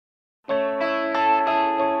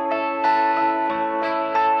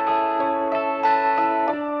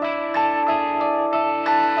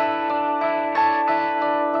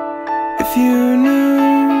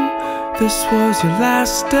this was your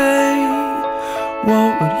last day,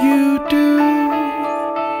 what would you do?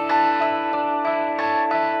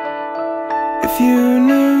 If you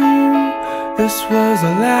knew this was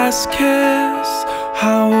our last kiss,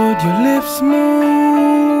 how would your lips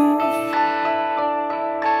move?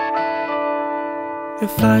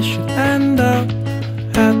 If I should end up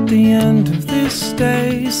at the end of this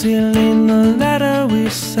day, sealing the letter we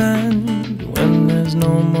send when there's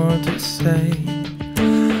no more to say,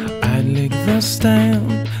 I'd lick the stamp,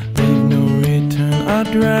 leave no return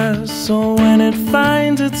address, so when it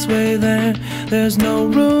finds its way there, there's no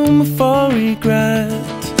room for regret.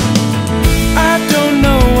 I don't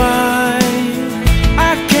know why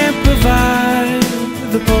I can't provide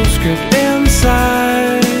the postscript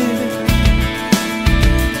inside.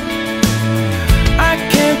 I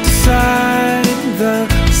can't decide the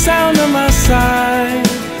sound of my sigh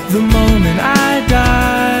the moment I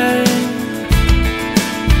die.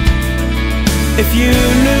 If you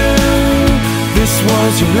knew this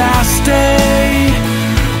was your last day,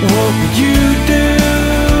 what would you do?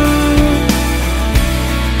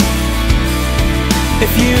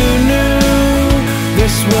 If you knew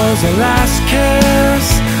this was your last kiss,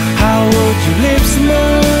 how would your lips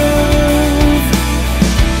move?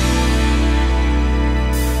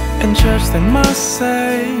 In church they must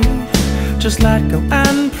say, just let go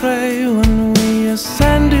and pray. When we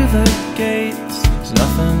ascend to the gates, there's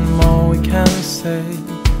nothing more we can say.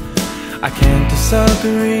 I can't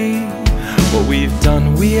disagree, what we've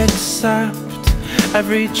done we accept.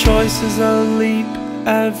 Every choice is a leap,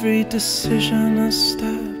 every decision a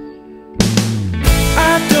step.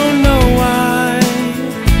 I don't know why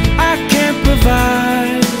I can't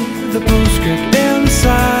provide the postscript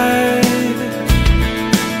inside.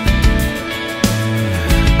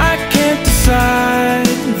 I can't decide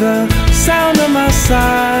the sound of my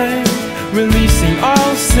sigh, releasing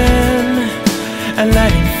all sin and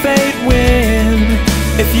letting fate win.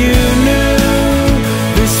 If you knew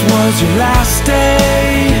this was your last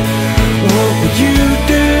day, what would you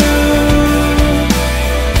do?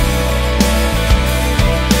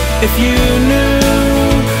 If you knew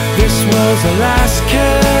this was your last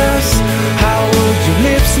kiss, how would your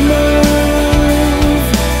lips move?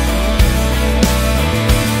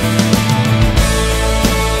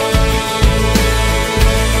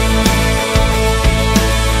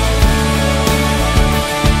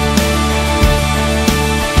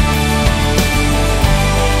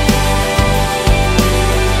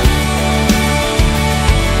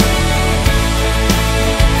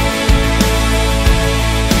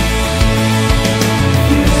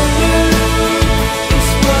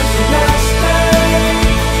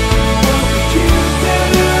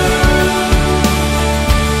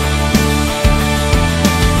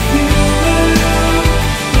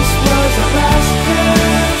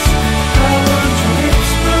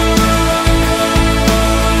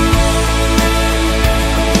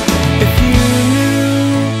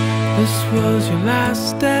 Was your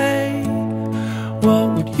last day, what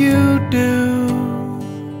would you do?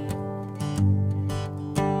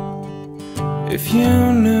 If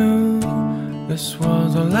you knew this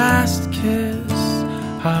was our last kiss,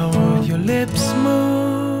 how would your lips move?